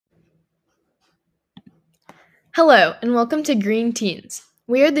Hello, and welcome to Green Teens.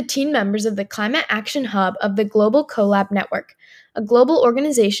 We are the teen members of the Climate Action Hub of the Global CoLab Network, a global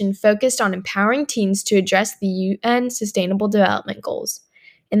organization focused on empowering teens to address the UN Sustainable Development Goals.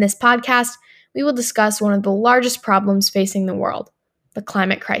 In this podcast, we will discuss one of the largest problems facing the world, the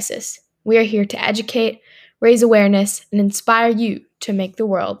climate crisis. We are here to educate, raise awareness, and inspire you to make the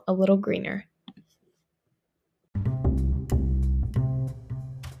world a little greener.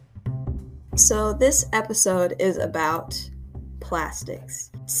 So this episode is about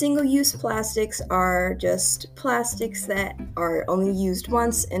plastics. Single-use plastics are just plastics that are only used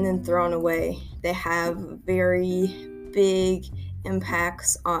once and then thrown away. They have very big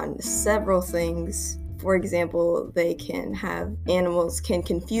impacts on several things. For example, animals can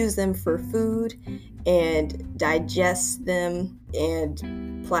confuse them for food and digest them,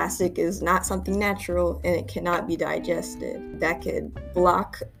 and plastic is not something natural and it cannot be digested. That could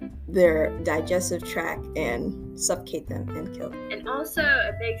block their digestive tract and suffocate them and kill them. And also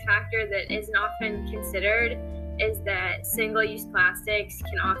a big factor that isn't often considered is that single-use plastics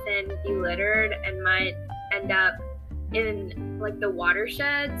can often be littered and might end up in the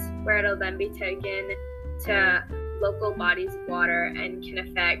watersheds, where it'll then be taken to local bodies of water and can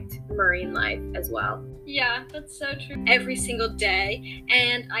affect marine life as well. Yeah, that's so true. Every single day.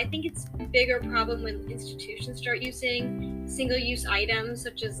 And I think it's a bigger problem when institutions start using single-use items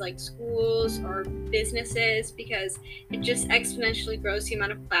such as schools or businesses, because it just exponentially grows the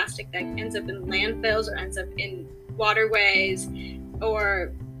amount of plastic that ends up in landfills or ends up in waterways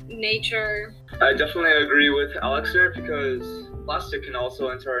or nature. I definitely agree with Alex there, because plastic can also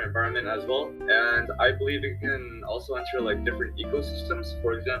enter our environment as well, and I believe it can also enter different ecosystems.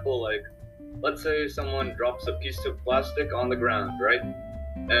 For example, let's say someone drops a piece of plastic on the ground, right?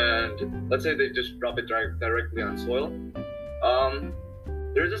 And let's say they just drop it directly on soil.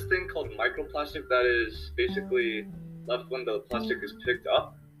 There's this thing called microplastic that is basically left when the plastic is picked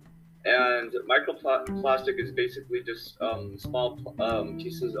up. And microplastic is basically just small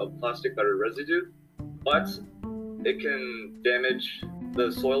pieces of plastic that are residue, but it can damage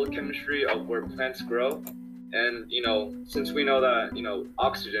the soil chemistry of where plants grow. And, since we know that,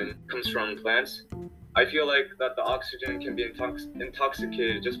 oxygen comes from plants, I feel like that the oxygen can be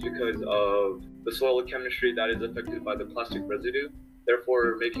intoxicated just because of the soil chemistry that is affected by the plastic residue,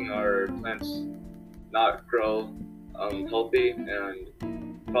 therefore making our plants not grow healthy, and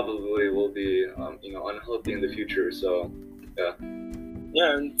probably will be, unhealthy in the future. So, yeah.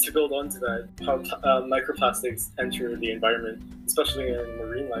 Yeah, and to build on to that, how microplastics enter the environment, especially in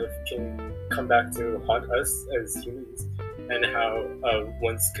marine life, can come back to haunt us as humans, and how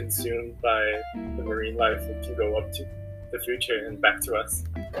once consumed by the marine life, it can go up to the food chain and back to us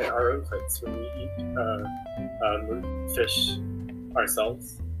in our own plates when we eat fish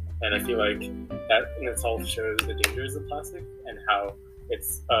ourselves. And I feel like that in itself shows the dangers of plastic and how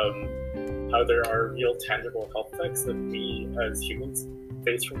it's how there are real tangible health effects that we as humans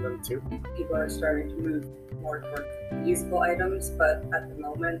face from them too. People are starting to move more toward usable items, but at the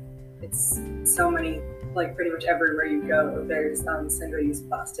moment it's so many, pretty much everywhere you go there's single-use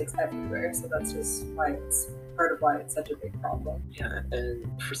plastics everywhere, so that's just why it's part of why it's such a big problem. Yeah,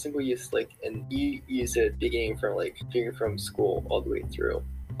 and for single use, and you use it beginning from school all the way through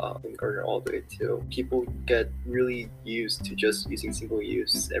kindergarten all the way to people get really used to just using single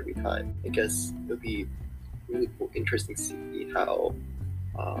use every time. I guess it'll be really interesting to see how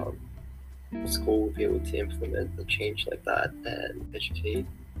school will be able to implement a change like that and educate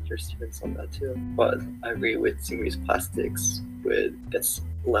their students on that too. But I agree with single-use plastics gets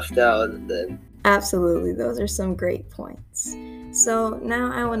left out, and then Absolutely, those are some great points. So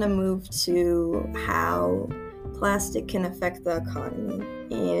now I want to move to how plastic can affect the economy.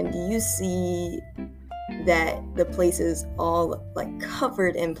 And you see that the place is all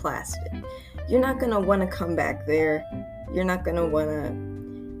covered in plastic. You're not going to want to come back there. You're not going to want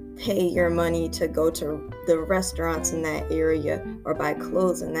to pay your money to go to the restaurants in that area or buy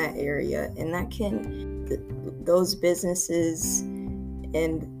clothes in that area. And those businesses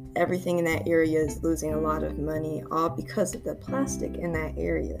and everything in that area is losing a lot of money, all because of the plastic in that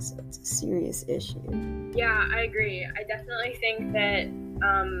area. So it's a serious issue. Yeah, I agree. I definitely think that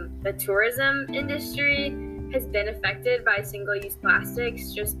the tourism industry has been affected by single-use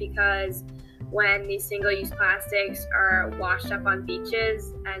plastics, just because when these single-use plastics are washed up on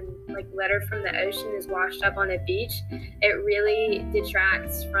beaches and litter from the ocean is washed up on a beach, it really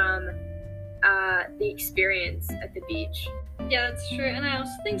detracts from the experience at the beach. Yeah, that's true. And I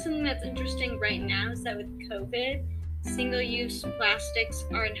also think something that's interesting right now is that with COVID, single-use plastics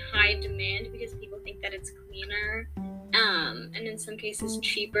are in high demand because people think that it's cleaner and in some cases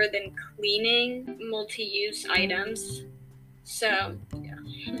cheaper than cleaning multi-use items. So, yeah.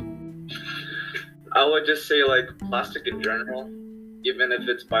 I would just say like plastic in general, even if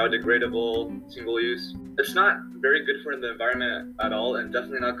it's biodegradable, single use, it's not very good for the environment at all, and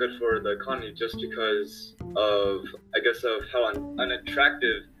definitely not good for the economy just because of, I guess, of how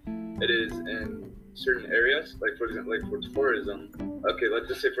unattractive it is in certain areas. Like for example, like for tourism. Okay, let's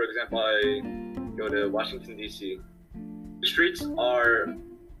just say for example, I go to Washington D.C. The streets are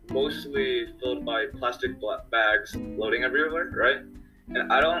mostly filled by plastic bags floating everywhere, right?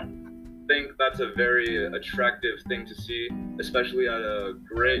 And I don't think that's a very attractive thing to see, especially at a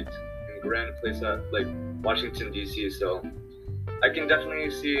great and grand place like Washington D.C. So I can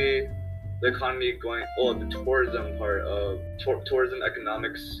definitely see the economy going, the tourism part of tourism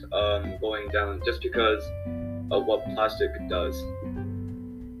economics going down just because of what plastic does.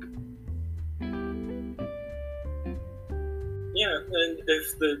 Yeah, and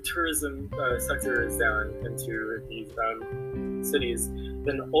if the tourism sector is down into these cities,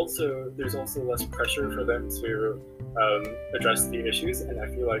 then there's also less pressure for them to address the issues, and I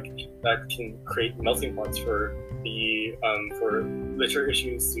feel like that can create melting pots for the for litter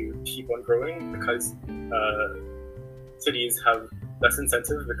issues to keep on growing because cities have less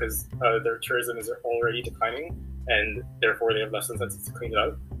incentive because their tourism is already declining, and therefore they have less incentive to clean it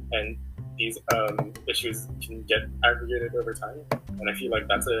up, and these issues can get aggregated over time, and I feel like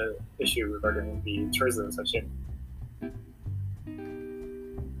that's an issue regarding the tourism section.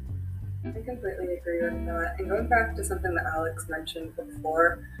 I completely agree with that. And going back to something that Alex mentioned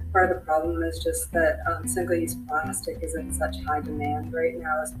before, part of the problem is just that single-use plastic is in such high demand right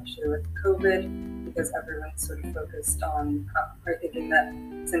now, especially with COVID, because everyone's sort of focused on or thinking that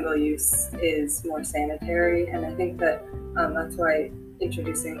single-use is more sanitary. And I think that that's why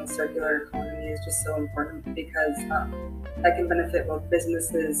introducing the circular economy is just so important, because that can benefit both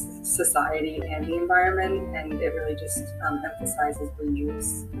businesses, society, and the environment, and it really just emphasizes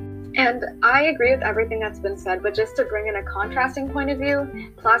reuse. And I agree with everything that's been said, but just to bring in a contrasting point of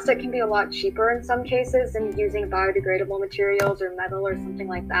view, plastic can be a lot cheaper in some cases than using biodegradable materials or metal or something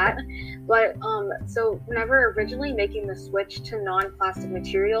like that. But so whenever originally making the switch to non-plastic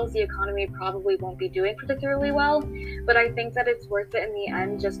materials, the economy probably won't be doing particularly well. But I think that it's worth it in the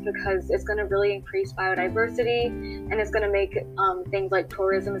end just because it's going to really increase biodiversity, and it's going to make things like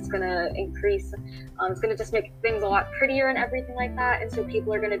tourism, it's going to increase, it's going to just make things a lot prettier and everything like that. And so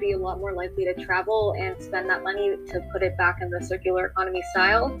people are going to be a lot more likely to travel and spend that money to put it back in the circular economy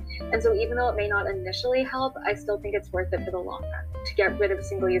style. And so even though it may not initially help, I still think it's worth it for the long run to get rid of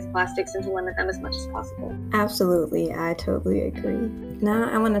single-use plastics and to limit them as much as possible. Absolutely, I totally agree. Now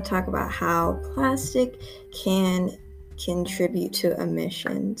I want to talk about how plastic can contribute to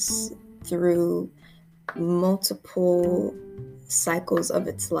emissions through multiple cycles of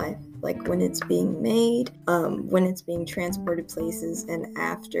its life, like when it's being made, when it's being transported places, and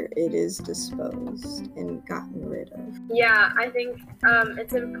after it is disposed and gotten rid of. Yeah, I think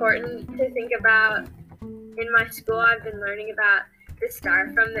it's important to think about. In my school, I've been learning about the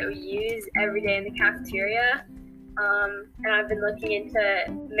styrofoam that we use every day in the cafeteria, and I've been looking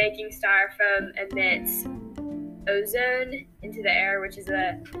into making styrofoam emits ozone into the air, which is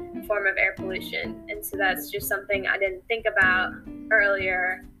a form of air pollution. And so that's just something I didn't think about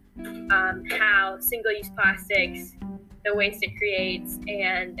earlier, how single-use plastics, the waste it creates,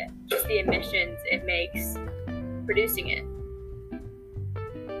 and just the emissions it makes producing it.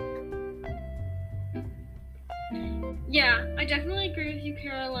 Yeah, I definitely agree with you,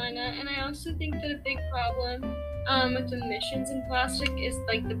 Carolina, and I also think that a big problem with emissions in plastic is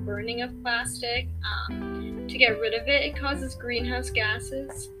like the burning of plastic. To get rid of it, it causes greenhouse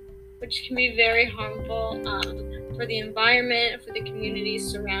gases, which can be very harmful for the environment, for the communities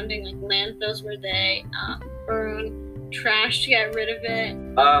surrounding like landfills where they burn trash to get rid of it.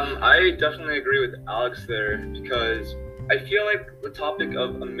 I definitely agree with Alex there, because I feel like the topic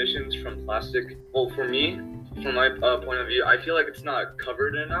of emissions from plastic, well, for me, from my point of view, I feel like it's not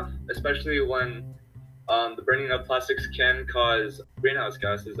covered enough, especially when the burning of plastics can cause greenhouse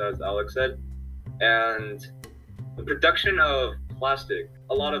gases, as Alex said, and the production of plastic,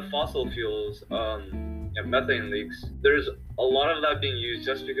 a lot of fossil fuels, methane leaks. There's a lot of that being used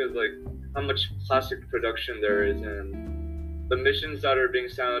just because like how much plastic production there is, and the emissions that are being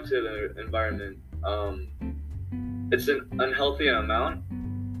sent out to the environment. It's an unhealthy amount,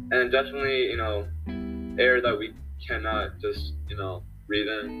 and definitely, air that we cannot just, breathe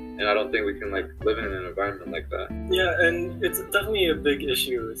in, and I don't think we can like live in an environment like that. Yeah, and it's definitely a big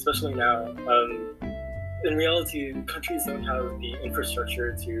issue, especially now. in reality, countries don't have the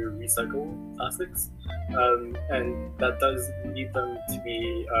infrastructure to recycle plastics, and that does lead them to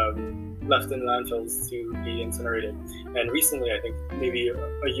be left in landfills to be incinerated. And recently, I think maybe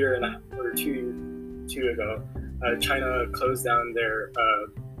a year and a half or two ago, China closed down their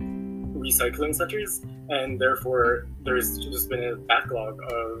recycling centers, and therefore there's just been a backlog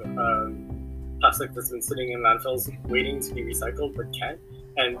of plastic that's been sitting in landfills waiting to be recycled but can't.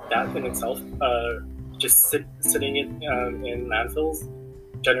 And that in itself, just sitting in landfills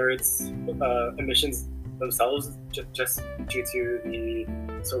generates emissions themselves just due to the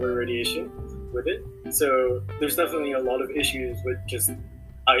solar radiation with it. So there's definitely a lot of issues with just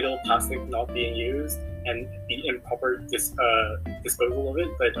idle plastic not being used and the improper disposal of it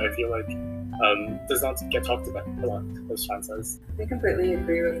that I feel like does not get talked about a lot, as Sean says. I completely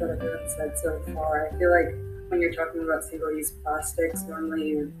agree with what everyone said so far. I feel like when you're talking about single-use plastics,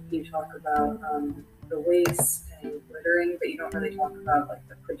 normally you talk about the waste and littering, but you don't really talk about like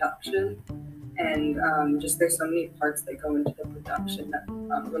the production. And just there's so many parts that go into the production that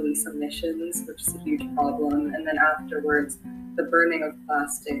release emissions, which is a huge problem. And then afterwards, the burning of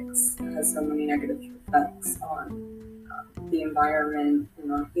plastics has so many negative effects on the environment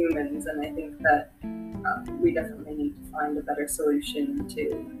and on humans. And I think that we definitely need to find a better solution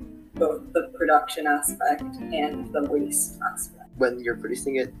to both the production aspect and the waste aspect. When you're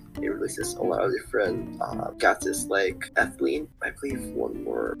producing it, it releases a lot of different gases like ethylene. I believe one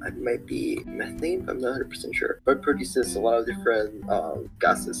more, it might be methane, I'm not 100% sure. But it produces a lot of different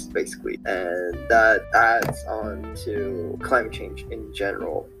gases basically. And that adds on to climate change in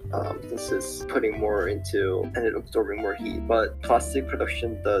general. This is putting more into and it absorbing more heat. But plastic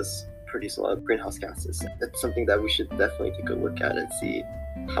production does produce a lot of greenhouse gases. It's something that we should definitely take a look at and see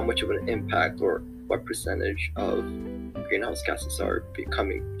how much of an impact or what percentage of greenhouse gases are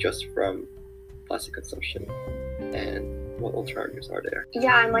coming just from plastic consumption and what alternatives are there.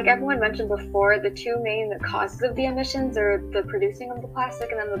 Yeah, and like everyone mentioned before, the two main causes of the emissions are the producing of the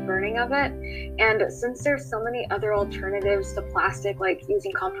plastic and then the burning of it. And since there's so many other alternatives to plastic, like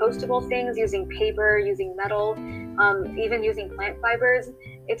using compostable things, using paper, using metal, even using plant fibers,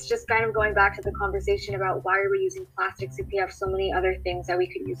 it's just kind of going back to the conversation about why are we using plastics if we have so many other things that we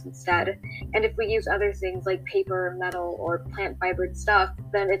could use instead. And if we use other things like paper, metal, or plant fibered stuff,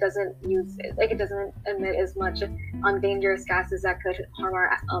 then it doesn't emit as much dangerous gases that could harm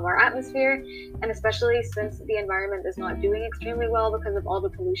our atmosphere. And especially since the environment is not doing extremely well because of all the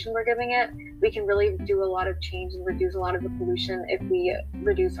pollution we're giving it, we can really do a lot of change and reduce a lot of the pollution if we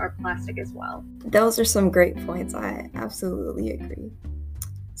reduce our plastic as well. Those are some great points. I absolutely agree.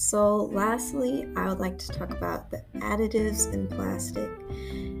 So lastly, I would like to talk about the additives in plastic.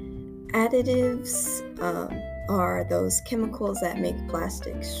 Additives are those chemicals that make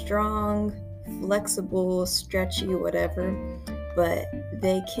plastic strong, flexible, stretchy, whatever, but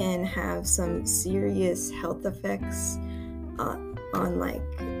they can have some serious health effects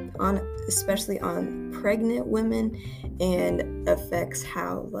especially on pregnant women, and affects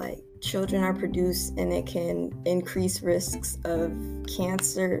how children are produced, and it can increase risks of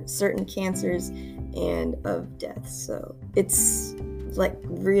cancer, certain cancers, and of death. So it's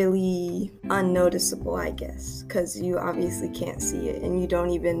really unnoticeable, I guess, because you obviously can't see it and you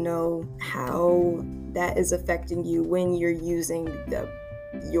don't even know how that is affecting you when you're using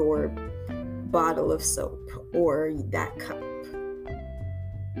your bottle of soap or that cup.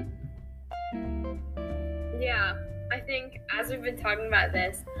 Yeah, I think as we've been talking about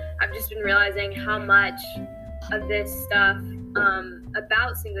this, I've just been realizing how much of this stuff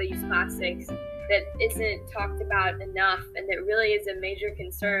about single-use plastics that isn't talked about enough, and that really is a major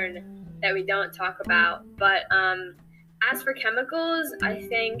concern that we don't talk about. But as for chemicals, I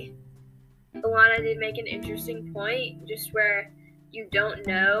think Alana did make an interesting point, just where you don't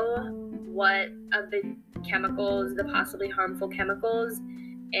know what of the chemicals, the possibly harmful chemicals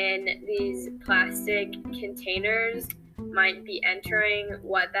in these plastic containers might be entering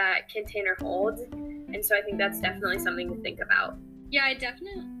what that container holds. And so I think that's definitely something to think about. Yeah, I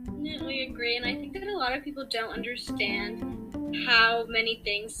definitely agree. And I think that a lot of people don't understand how many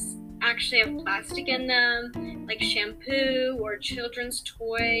things actually have plastic in them, like shampoo or children's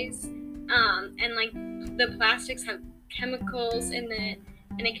toys. And the plastics have chemicals in it,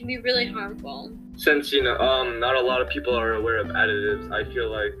 and it can be really harmful. Since, not a lot of people are aware of additives, I feel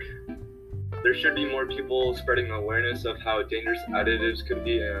like there should be more people spreading awareness of how dangerous additives could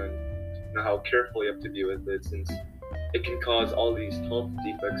be, and how careful you have to be with it, since it can cause all these health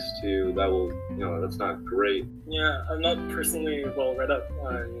defects that's not great. Yeah, I'm not personally well read up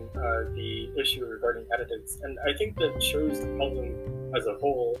on the issue regarding additives, and I think that shows the problem as a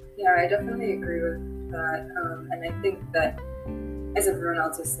whole. Yeah, I definitely agree with that. And I think that, as everyone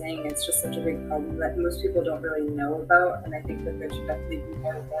else is saying, it's just such a big problem that most people don't really know about. And I think that there should definitely be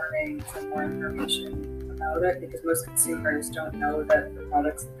more warnings and more information about it, because most consumers don't know that the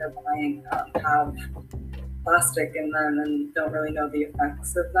products that they're buying have plastic in them and don't really know the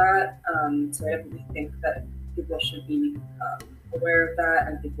effects of that. So I definitely think that people should be aware of that,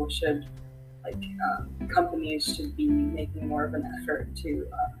 and people should, companies should be making more of an effort to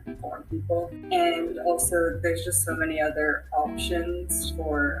inform people. And also, there's just so many other options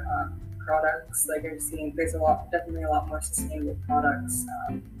for products. Like I've seen, there's definitely a lot more sustainable products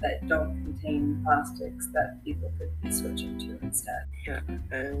that don't contain plastics that people could be switching to instead. Yeah,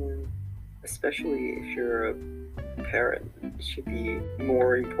 and especially if you're a parent, it should be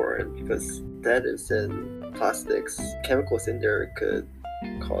more important, because that is in plastics. Chemicals in there could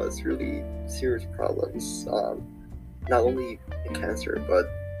cause really serious problems, not only in cancer, but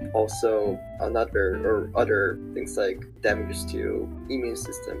also other things like damages to immune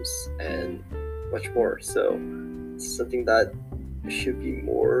systems and much more. So it's something that should be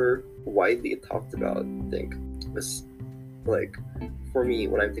more widely talked about, I think. Because, for me,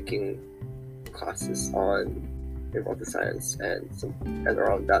 when I'm taking classes on environmental science and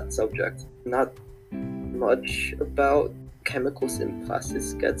around that subject, not much about chemicals in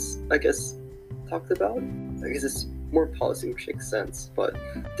plastics gets, talked about. I guess it's more policy, which makes sense, but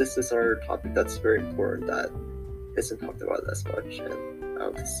this is another topic that's very important that isn't talked about as much, and I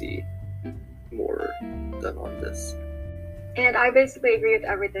want to see more done on this. And I basically agree with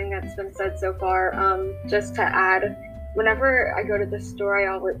everything that's been said so far. Just to add, whenever I go to the store,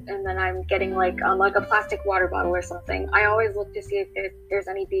 and then I'm getting like a plastic water bottle or something, I always look to see if there's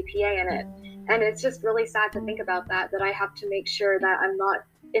any BPA in it. And it's just really sad to think about that I have to make sure that I'm not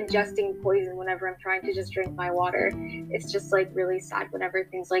ingesting poison whenever I'm trying to just drink my water. It's just really sad whenever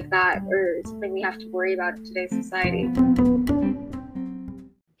things like that are something we have to worry about in today's society.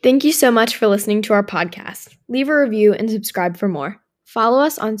 Thank you so much for listening to our podcast. Leave a review and subscribe for more. Follow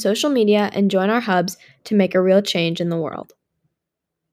us on social media and join our hubs to make a real change in the world.